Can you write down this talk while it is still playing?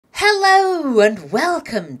Hello and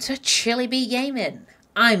welcome to Chili Bee Gaming.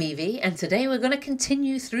 I'm Evie and today we're going to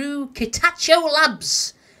continue through Kitatcho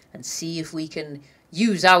Labs and see if we can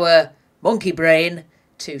use our monkey brain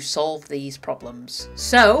to solve these problems.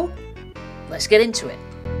 So, let's get into it.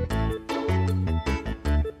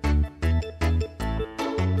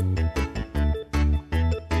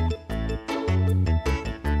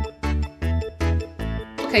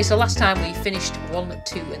 Okay, so last time we finished 1,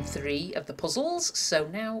 2 and 3 of the puzzles, so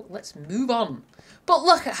now let's move on. But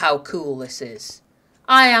look at how cool this is.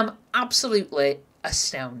 I am absolutely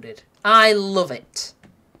astounded. I love it.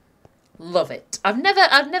 Love it. I've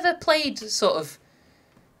never played sort of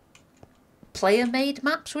player-made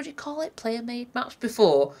maps, would you call it? Player-made maps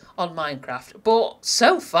before on Minecraft. But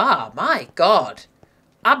so far, my god.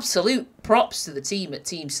 Absolute props to the team at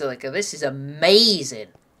Team Silica. This is amazing.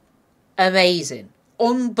 Amazing.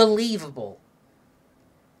 Unbelievable.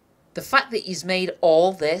 The fact that he's made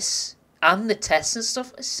all this and the tests and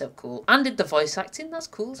stuff is so cool. And did the voice acting, that's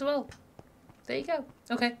cool as well. There you go.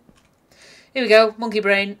 Okay. Here we go. Monkey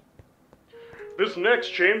brain. This next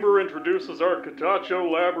chamber introduces our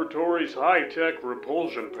Kitatcho Laboratories high-tech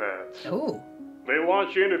repulsion pads. Oh. They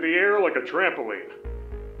launch you into the air like a trampoline.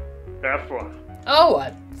 Have fun. Oh,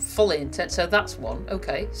 I'm fully intent. So that's one.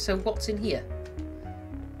 Okay. So what's in here?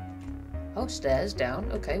 Oh, stairs down.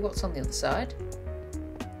 Okay, what's on the other side?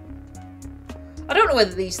 I don't know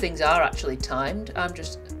whether these things are actually timed. I'm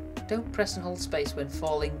just... Don't press and hold space when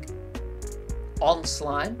falling on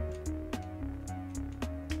slime.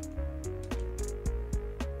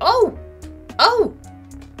 Oh! Oh!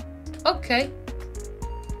 Okay.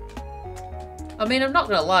 I mean, I'm not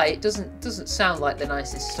gonna lie, it doesn't sound like the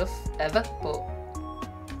nicest stuff ever, but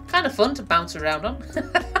kind of fun to bounce around on.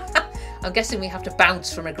 I'm guessing we have to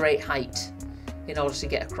bounce from a great height in order to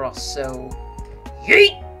get across, so...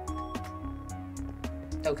 Yeet!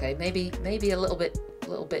 Okay, maybe a little bit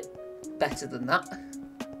better than that.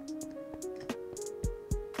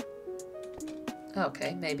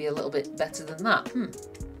 Okay, maybe a little bit better than that.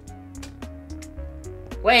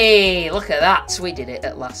 Way, look at that! We did it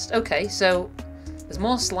at last. Okay, so there's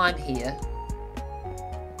more slime here.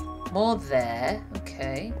 More there.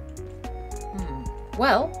 Okay.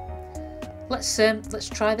 Well... Let's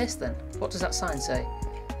try this then. What does that sign say?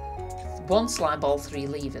 1 slime ball, 3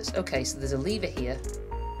 levers. Okay, so there's a lever here.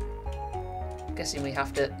 I'm guessing we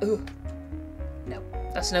have to... Ugh. No,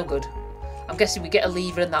 that's no good. I'm guessing we get a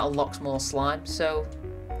lever and that unlocks more slime. So,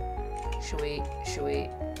 should we...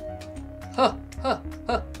 Huh.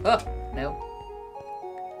 No.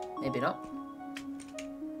 Maybe not.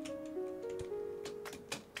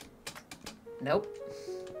 Nope.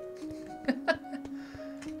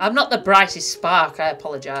 I'm not the brightest spark, I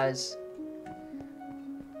apologise.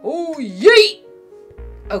 Oh, yeet!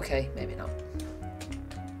 Okay, maybe not.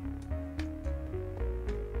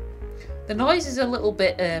 The noise is a little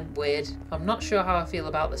bit weird. I'm not sure how I feel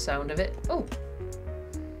about the sound of it. Oh.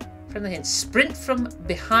 Friendly hint. Sprint from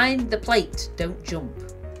behind the plate. Don't jump.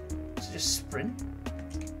 So just sprint.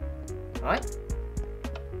 Alright.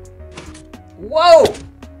 Whoa!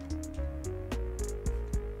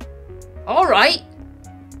 Alright.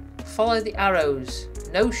 Follow the arrows.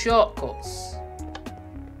 No shortcuts.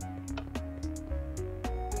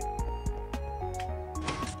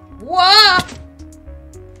 What?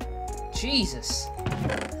 Jesus.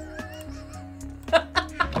 Do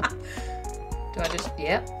I just...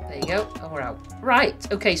 Yeah, there you go. And we're out. Right.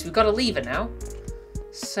 Okay, so we've got a lever now.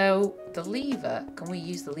 So, the lever... Can we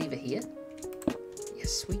use the lever here?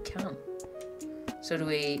 Yes, we can. So do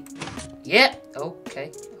we... Yeah.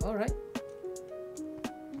 Okay. Alright.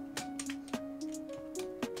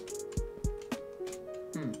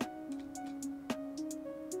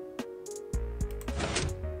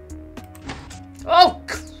 Oh,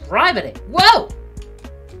 criminy! Whoa!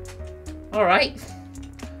 Alright.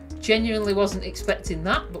 Genuinely wasn't expecting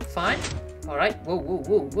that, but fine. Alright.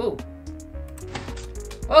 Whoa.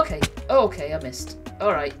 Okay. Okay, I missed.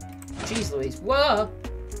 Alright. Jeez Louise. Whoa!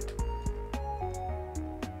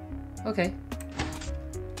 Okay.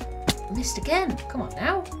 Missed again. Come on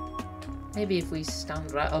now. Maybe if we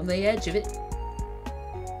stand right on the edge of it.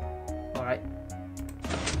 Alright.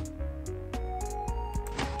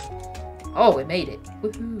 Oh, we made it.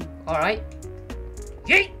 Woohoo. Alright.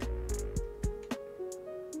 Yeet!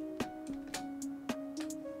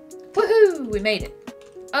 Woohoo! We made it.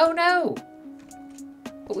 Oh no!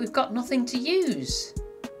 But we've got nothing to use.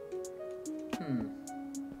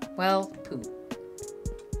 Well, poo.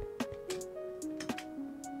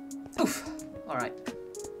 Oof. Alright.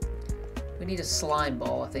 We need a slime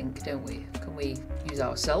ball, I think, don't we? Can we use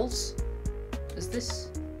ourselves? Is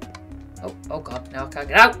this... Oh god, now I can't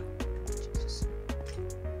get out!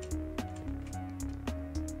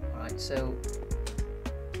 Alright, so...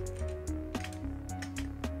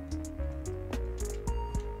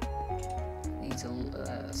 Needs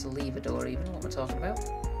that's a lever door even, what am I talking about?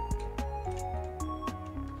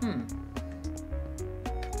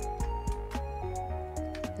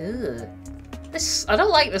 Ugh. This, I don't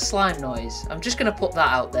like the slime noise. I'm just going to put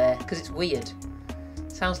that out there, because it's weird.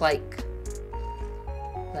 Sounds like...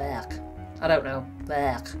 Blech. I don't know.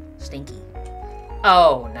 Blech. Stinky.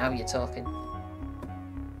 Oh, now you're talking.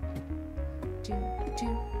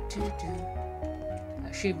 I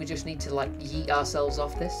assume we just need to, like, yeet ourselves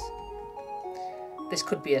off this. This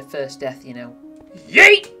could be a first death, you know.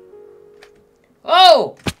 Yeet!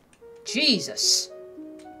 Oh! Jesus!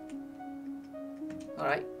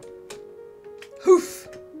 Alright. Hoof!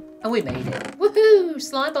 And we made it. Woohoo!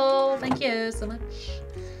 Slime ball! Thank you so much.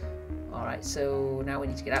 Alright, so now we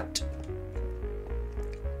need to get out.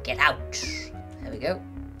 Get out! There we go.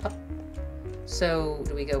 Up. So,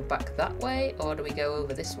 do we go back that way, or do we go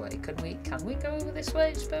over this way? Can we go over this way,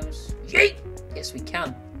 I suppose? Yeet! Yes, we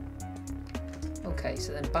can. Okay,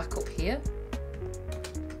 so then back up here.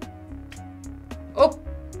 Up!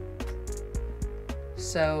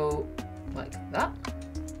 So, like that.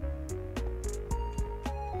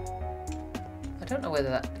 I don't know whether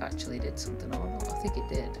that actually did something or not. I think it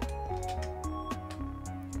did.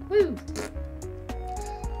 Woo!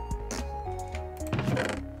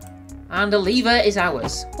 And the lever is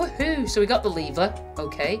ours. Woohoo! So we got the lever.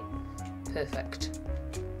 Okay. Perfect.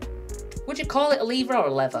 Would you call it a lever or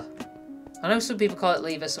a lever? I know some people call it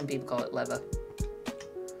lever, some people call it lever.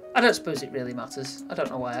 I don't suppose it really matters. I don't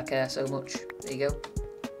know why I care so much. There you go.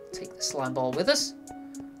 Take the slime ball with us,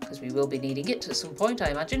 because we will be needing it at some point, I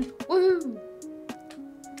imagine. Woohoo!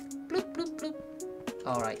 Bloop, bloop, bloop.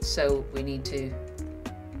 Alright, so we need to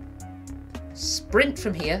sprint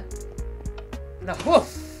from here. And a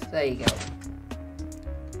whoof! There you go.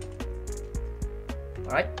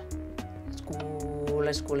 Alright. Let's go,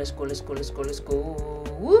 let's go, let's go, let's go, let's go, let's go.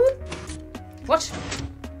 Woo! What?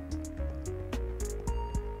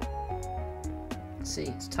 Let's see,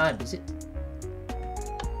 it's timed, is it?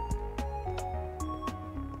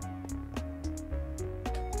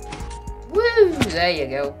 Woo! There you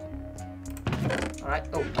go. Alright,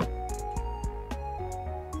 oh.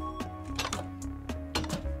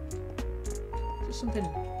 Just something...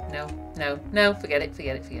 No, forget it.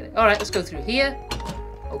 Alright, let's go through here.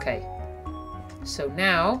 Okay. So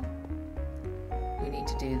now, we need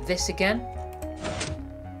to do this again.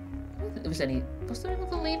 I don't think there was any... Was there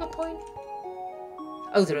another lever point?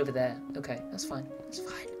 Oh, they're over there. Okay, that's fine. That's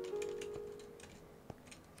fine.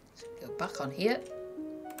 So go back on here.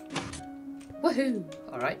 Woohoo!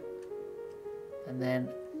 Alright. And then...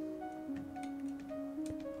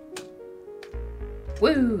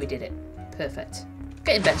 Woo! We did it. Perfect.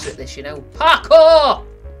 Getting better at this, you know. Parkour!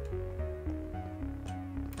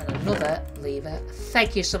 And another lever.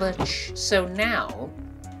 Thank you so much. So now...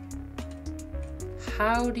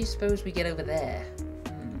 How do you suppose we get over there?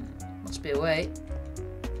 Must be a way.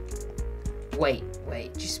 Wait.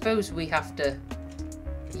 Do you suppose we have to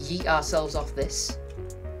yeet ourselves off this?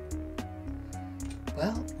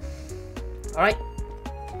 Well... Alright.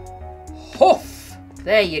 Huff!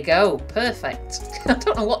 There you go. Perfect. I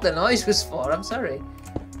don't know what the noise was for. I'm sorry.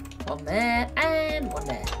 One there and one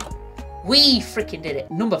there. We freaking did it.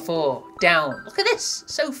 Number 4. Down. Look at this.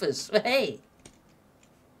 Sofas. Hey.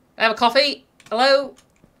 Have a coffee. Hello.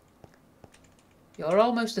 You're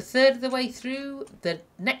almost a third of the way through. The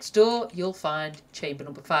next door you'll find chamber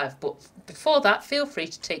number 5. But before that, feel free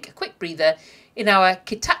to take a quick breather in our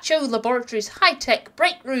Kitatcho Laboratories high-tech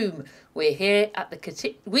break room. We here at the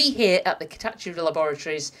Kitatcho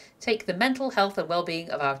Laboratories take the mental health and well-being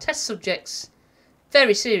of our test subjects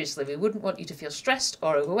very seriously. We wouldn't want you to feel stressed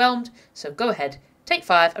or overwhelmed, so go ahead, take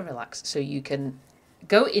 5 and relax so you can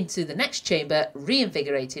go into the next chamber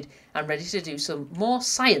reinvigorated and ready to do some more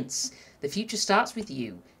science. The future starts with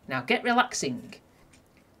you. Now get relaxing.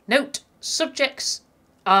 Note, subjects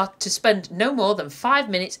are to spend no more than 5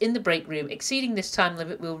 minutes in the break room. Exceeding this time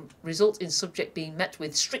limit will result in subject being met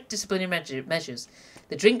with strict disciplinary measures.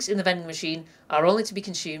 The drinks in the vending machine are only to be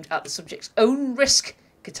consumed at the subject's own risk.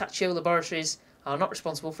 Kitatcho Laboratories are not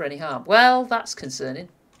responsible for any harm. Well, that's concerning.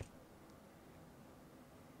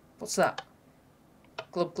 What's that?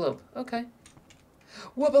 Glub glub. Okay.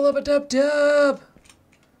 Wubba lubba dub dub!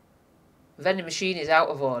 Vending machine is out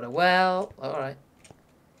of order. Well, alright.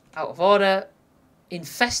 Out of order.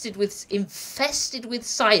 Infested with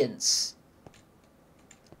science.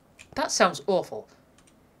 That sounds awful.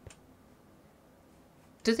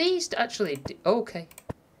 Do these actually do... Oh, okay.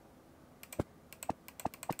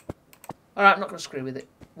 Alright, I'm not going to screw with it.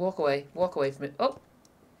 Walk away from it. Oh.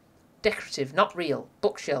 Decorative, not real.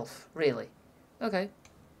 Bookshelf, really. Okay.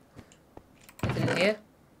 Anything in here?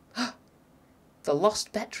 The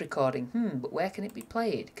Lost Bet recording. But where can it be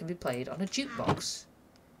played? It can be played on a jukebox.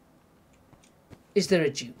 Is there a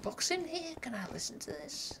jukebox in here? Can I listen to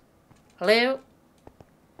this? Hello?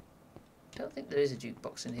 Don't think there is a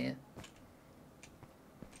jukebox in here.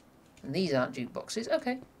 And these aren't jukeboxes.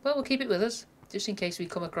 Okay, well, we'll keep it with us, just in case we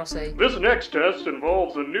come across a... This next test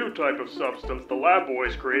involves a new type of substance the lab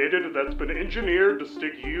boys created that's been engineered to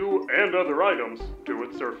stick you and other items to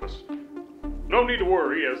its surface. No need to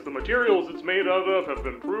worry, as the materials it's made out of have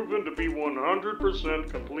been proven to be 100%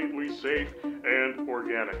 completely safe and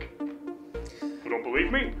organic. You don't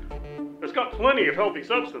believe me? It's got plenty of healthy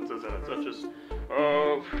substances in it, such as,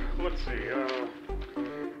 let's see,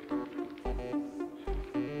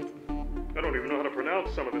 I don't even know how to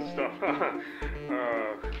pronounce some of this stuff.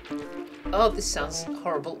 Oh, this sounds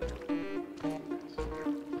horrible.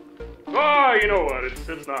 You know what?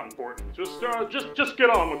 It's not important. Just get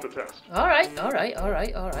on with the test. All right.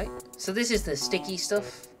 So this is the sticky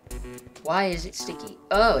stuff. Why is it sticky?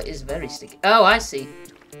 Oh, it is very sticky. Oh, I see.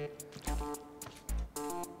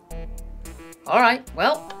 All right.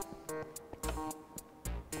 Well.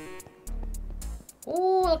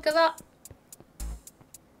 Oh, look at that.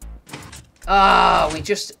 Ah, we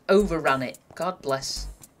just overran it. God bless.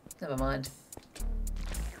 Never mind.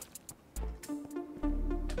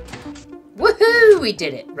 Woohoo! We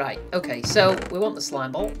did it. Right. Okay, so we want the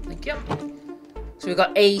slime ball. Thank you. So we've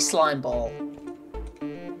got a slime ball.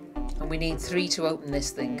 And we need 3 to open this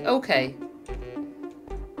thing. Okay.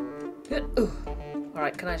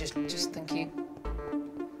 Alright, can I just thank you?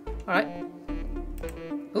 Alright.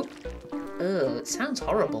 Oop. Ugh, it sounds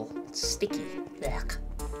horrible. It's sticky. Ugh.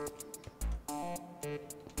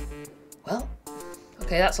 Well,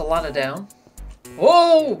 okay, that's a ladder down.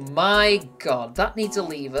 Oh my god, that needs a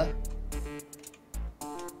lever.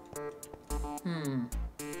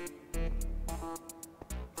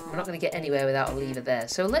 We're not going to get anywhere without a lever there.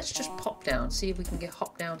 So let's just pop down, see if we can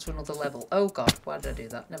hop down to another level. Oh god, why did I do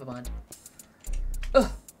that? Never mind.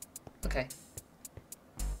 Ugh. Okay.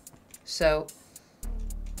 So.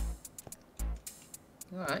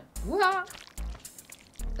 Alright. Wah!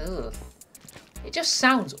 Ugh. It just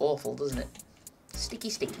sounds awful, doesn't it? Sticky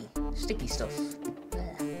stuff.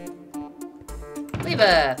 There.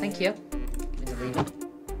 Lever! Thank you. Give me the lever.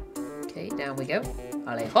 Okay, down we go.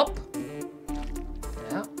 Allez, hop.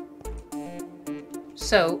 Yeah.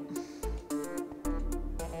 So.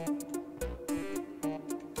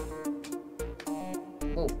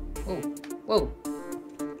 Whoa.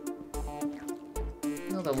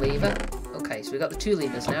 Another lever. Okay, so we've got the 2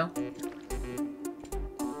 levers now.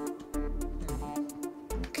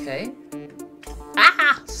 Okay.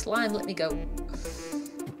 Ah! Slime, let me go.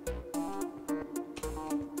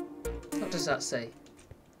 What does that say?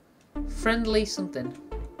 Friendly something.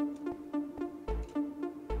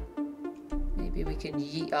 Maybe we can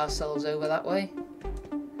yeet ourselves over that way.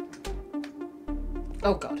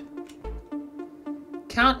 Oh god.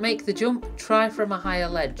 Can't make the jump. Try from a higher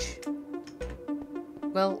ledge.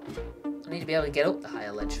 Well, I need to be able to get up the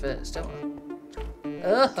higher ledge first, don't I?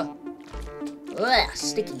 Ugh. Ugh,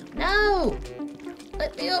 sticky. No!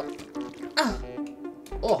 Let me up. Oh,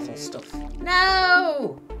 awful stuff.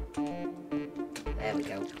 No! There we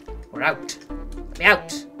go. We're out. Let me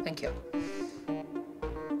out. Thank you.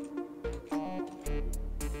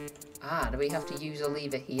 Ah, do we have to use a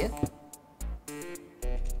lever here?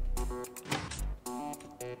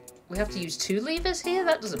 We have to use 2 levers here?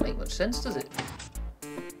 That doesn't make much sense, does it?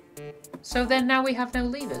 So then now we have no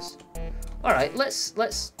levers. Alright, let's...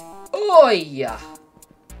 Oh, yeah!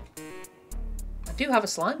 I do have a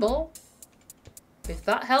slime ball. If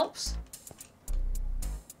that helps.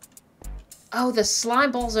 Oh, the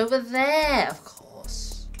slime ball's over there, of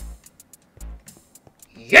course.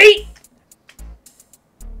 Yeet!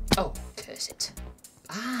 Oh, curse it.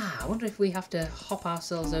 Ah, I wonder if we have to hop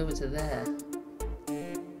ourselves over to there.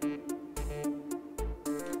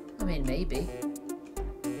 I mean, maybe.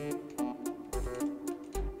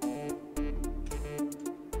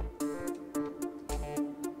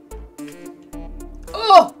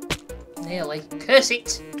 Oh! Nearly. Curse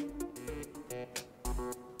it!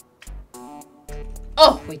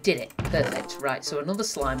 Oh, we did it. Perfect. Right, so another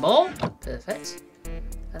slime ball. Perfect.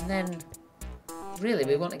 And then, really,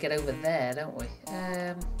 we want to get over there, don't we?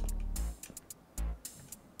 Do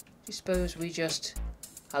you suppose we just...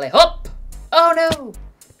 Allez, hop! Oh, no!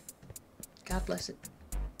 God bless it.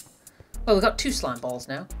 Well, we've got 2 slime balls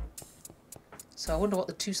now. So I wonder what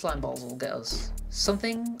the 2 slime balls will get us.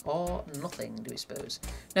 Something or nothing, do we suppose?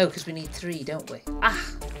 No, because we need 3, don't we?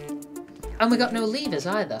 Ah! And we got no levers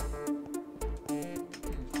either.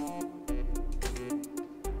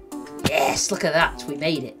 Yes, look at that. We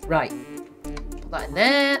made it. Right. Put that in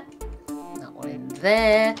there. That one in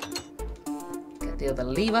there. Get the other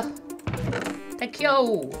lever. Thank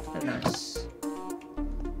you. Very nice.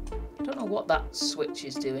 Don't know what that switch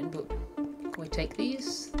is doing, but can we take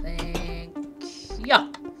these? Thank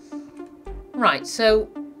you. Right, so...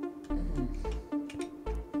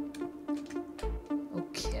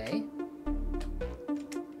 Okay.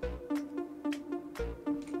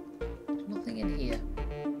 There's nothing in here.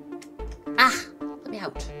 Ah! Let me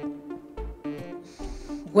out.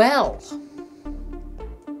 Well...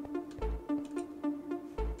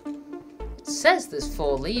 It says there's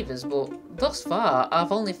 4 levers, but thus far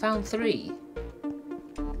I've only found 3.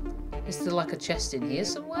 Is there like a chest in here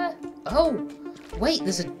somewhere? Oh! Wait,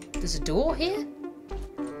 there's a door here?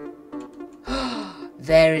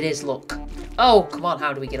 There it is, look. Oh, come on,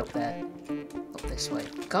 how do we get up there? Up this way.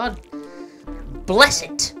 God bless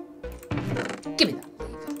it! Give me that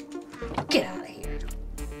lever. Get out of here.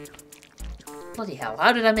 Bloody hell,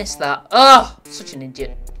 how did I miss that? Oh, such an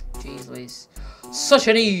idiot. Jeez Louise. Such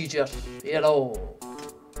an idiot, you know.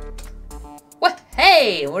 Well,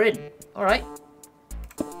 hey, we're in. Alright.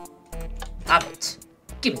 Have it.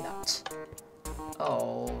 Give me that.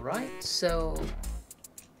 Alright, so...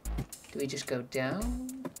 Do we just go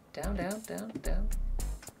down? Down, down, down, down.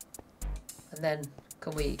 And then,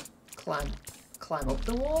 can we climb up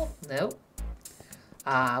the wall? No.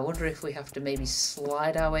 I wonder if we have to maybe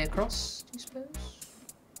slide our way across, do you suppose?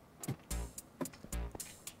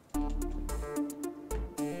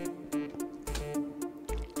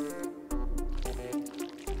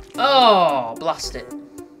 Oh, blast it.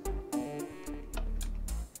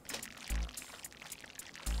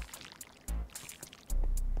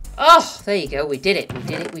 Oh, there you go. We did it. We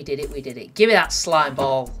did it. We did it. We did it. Give me that slime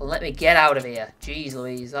ball and let me get out of here. Jeez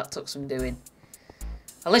Louise, that took some doing.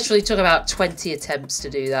 I literally took about 20 attempts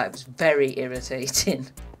to do that. It was very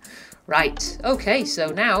irritating. Right. Okay, so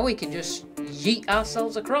now we can just yeet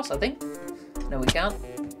ourselves across, I think. No, we can't.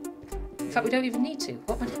 In fact, we don't even need to.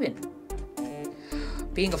 What am I doing?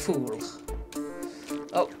 Being a fool.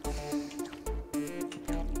 Oh.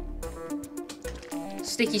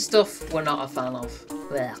 Sticky stuff, we're not a fan of.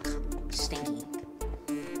 Ugh. Stinky.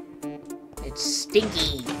 It's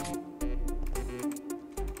stinky.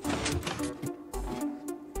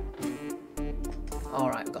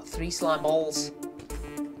 Alright, we've got 3 slime balls.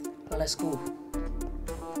 Let's go.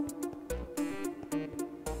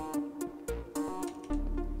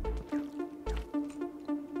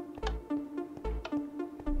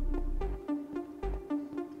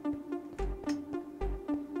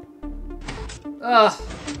 Oh.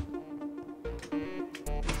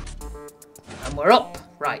 And we're up.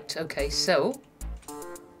 Right, okay, so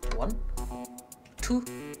 1, 2,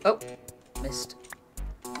 oh, missed.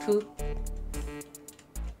 2,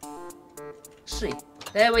 3.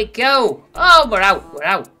 There we go. Oh, we're out. We're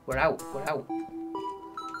out. We're out. We're out.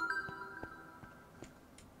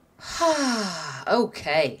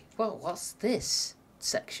 Okay. Well, what's this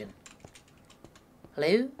section?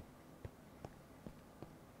 Hello?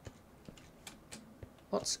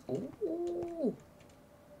 What's... Ooh.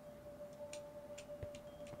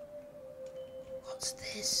 What's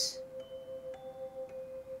this?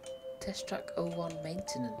 Test track 01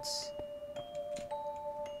 maintenance.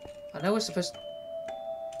 I know we're supposed to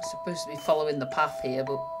be following the path here,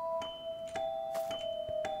 but...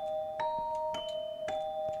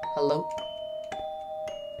 Hello?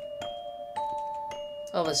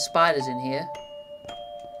 Oh, there's spiders in here.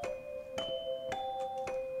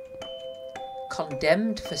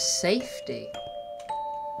 Condemned for safety.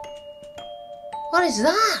 What is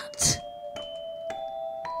that?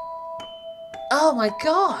 Oh my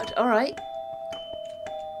god, alright.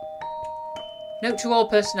 Note to all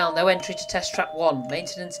personnel, no entry to test track 1.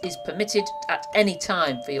 Maintenance is permitted at any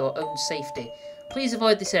time for your own safety. Please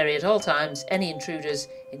avoid this area at all times. Any intruders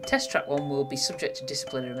in test track 1 will be subject to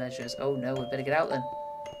disciplinary measures. Oh no, we better get out then.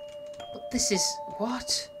 But this is...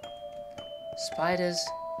 what? Spiders.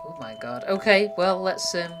 Oh my god. Okay, well,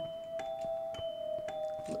 let's leave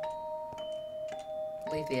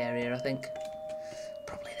the area, I think.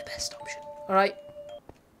 Probably the best option. Alright.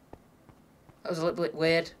 That was a little bit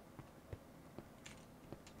weird.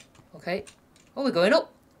 Okay. Oh, we're going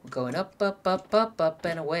up. We're going up, up, up, up, up,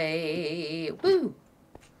 and away. Woo!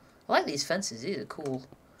 I like these fences. These are cool.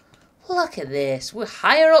 Look at this. We're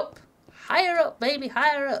higher up. Higher up, baby.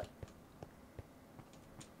 Higher up.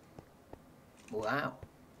 Wow.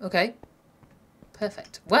 Okay.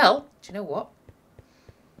 Perfect. Well, do you know what?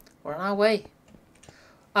 We're on our way.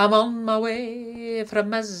 I'm on my way from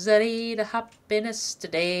misery to happiness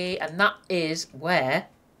today. And that is where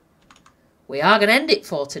we are going to end it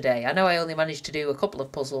for today. I know I only managed to do a couple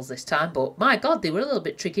of puzzles this time, but my God, they were a little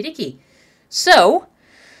bit tricky-dicky. So,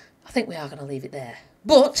 I think we are going to leave it there.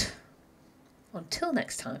 But, until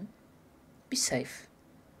next time, be safe,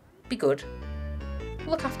 be good,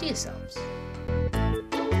 look after yourselves.